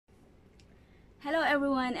Hello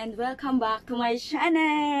everyone and welcome back to my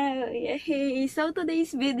channel! Yay! So today's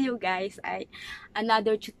video guys ay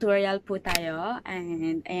another tutorial po tayo.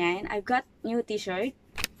 And ayan, I've got new t-shirt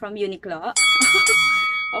from Uniqlo.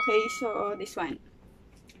 Okay, so this one.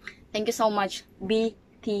 Thank you so much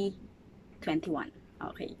BT21.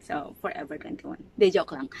 Okay, so Forever 21. De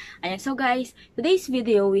joke lang. Ayan, so guys, today's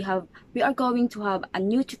video we are going to have a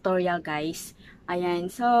new tutorial guys. Ayan,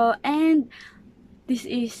 so and this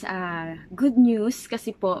is good news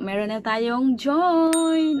kasi po meron na tayong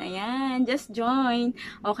join. Ayan, just join.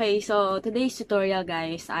 Okay, so today's tutorial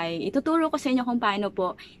guys ay ituturo ko sa inyo kung paano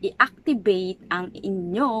po i-activate ang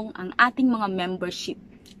ating mga membership.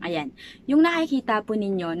 Ayan, yung nakikita po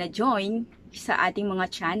ninyo na join sa ating mga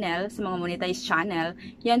channel, sa mga monetized channel,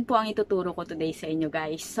 yan po ang ituturo ko today sa inyo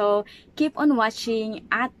guys. So, keep on watching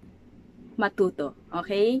at matuto.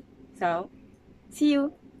 Okay? So, see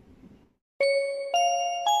you!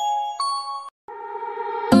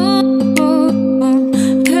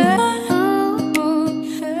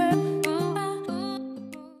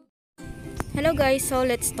 Hello guys, so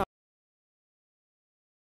let's start.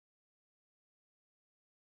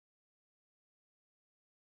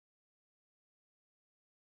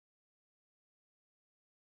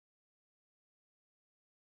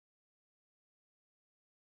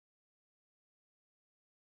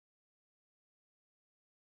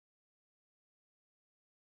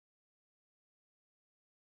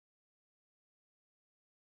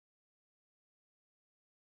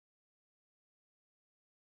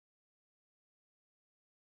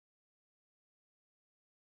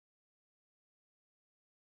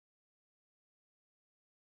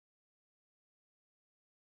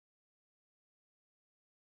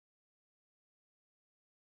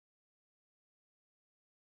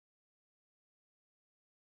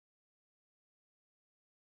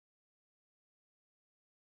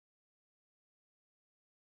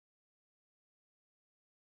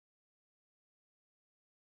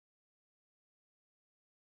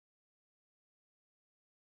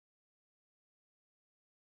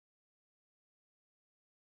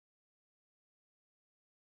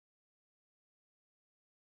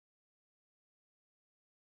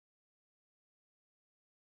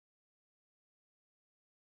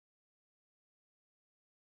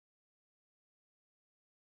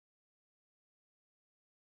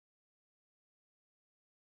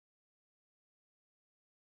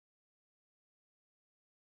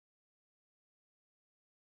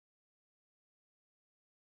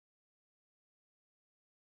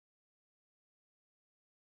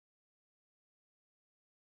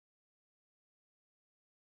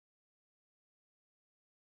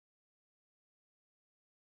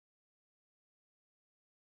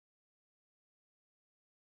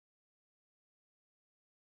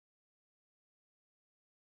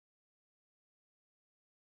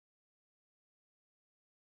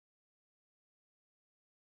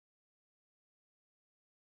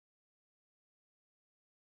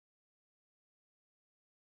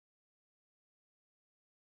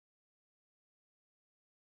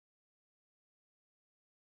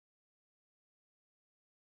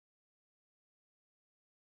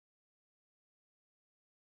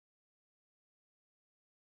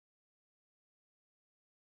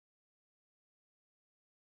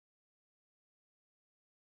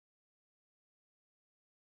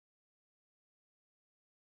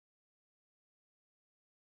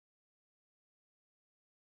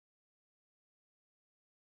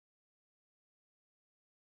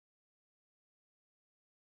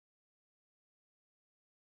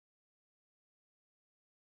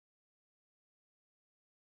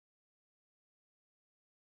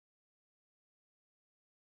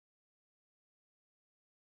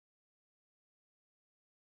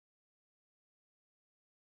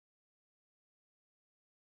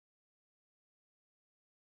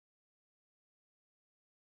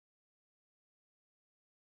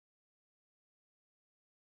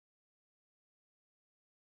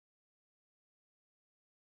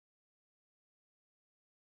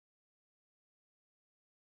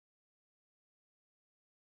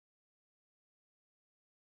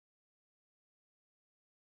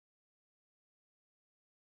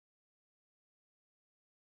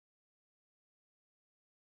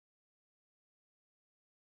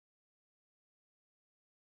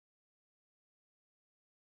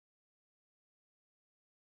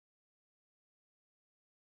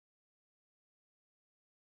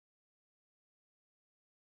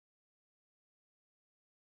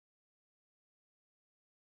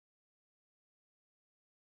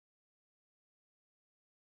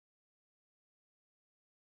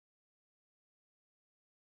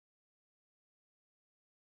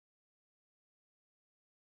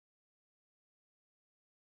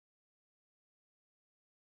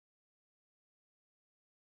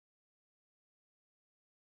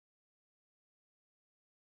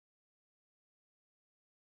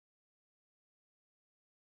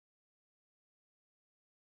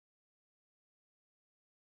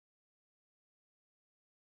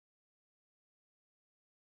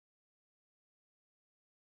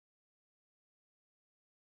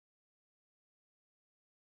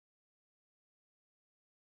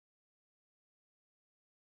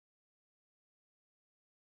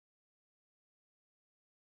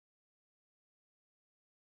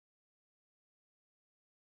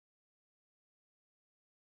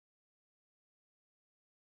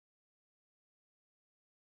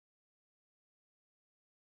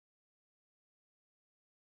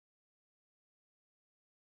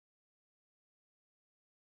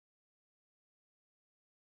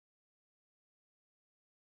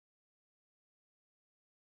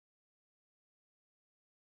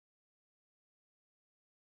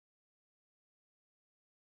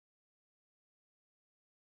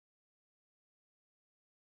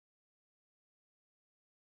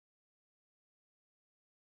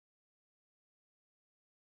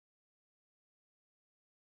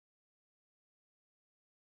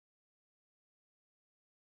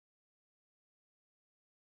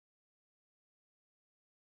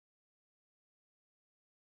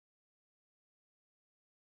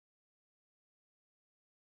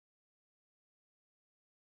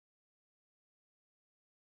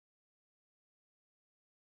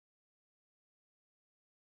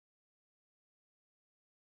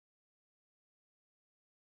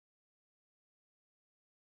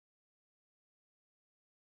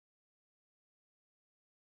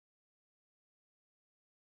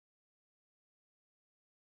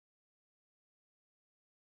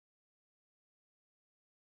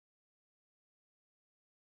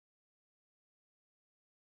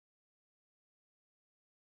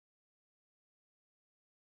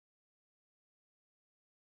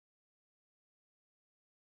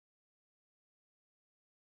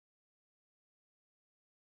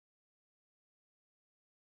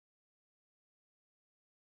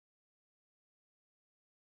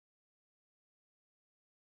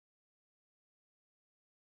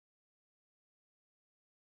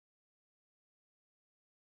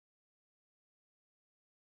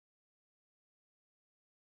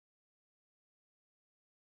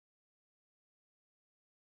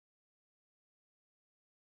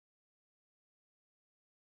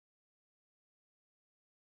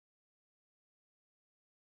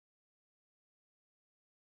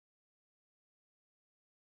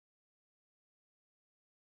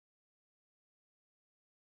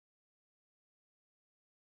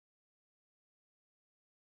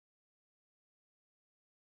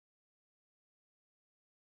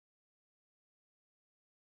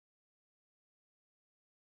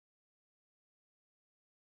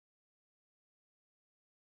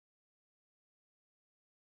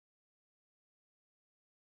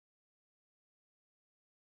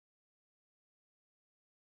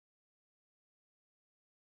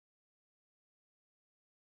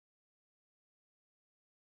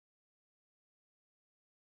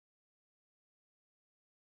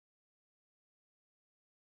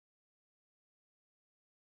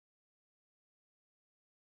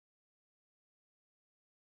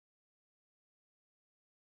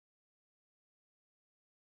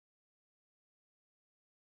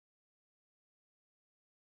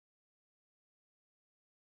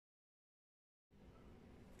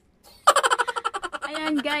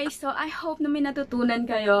 ayan guys, so I hope na may natutunan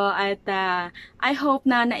kayo at I hope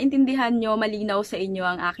na naintindihan nyo, malinaw sa inyo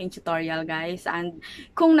ang aking tutorial guys. And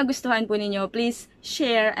kung nagustuhan po ninyo, please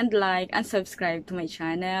share and like and subscribe to my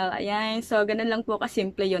channel. Ayan, so ganun lang po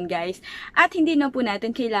kasimple yun guys. At hindi na po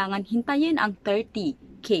natin kailangan hintayin ang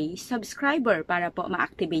 30K subscriber para po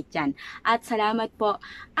ma-activate yan. At salamat po.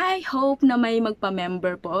 I hope na may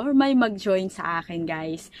magpa-member po or may mag-join sa akin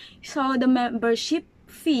guys. So the membership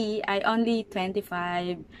fee ay only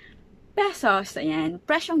 25 pesos. Ayan.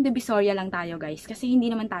 Presyong divisoria lang tayo guys. Kasi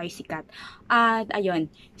hindi naman tayo sikat. At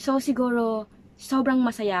ayun. So siguro sobrang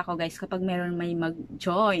masaya ako guys kapag meron may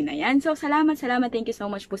mag-join. Ayan. So salamat. Thank you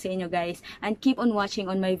so much po sa inyo guys. And keep on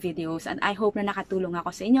watching on my videos. And I hope na nakatulong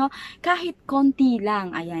ako sa inyo. Kahit konti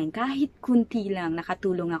lang. Ayan. Kahit kunti lang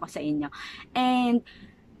nakatulong ako sa inyo. And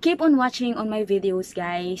keep on watching on my videos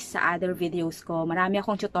guys. Sa other videos ko. Marami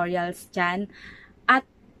akong tutorials dyan. At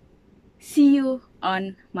see you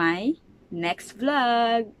on my next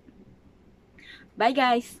vlog. Bye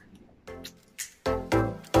guys!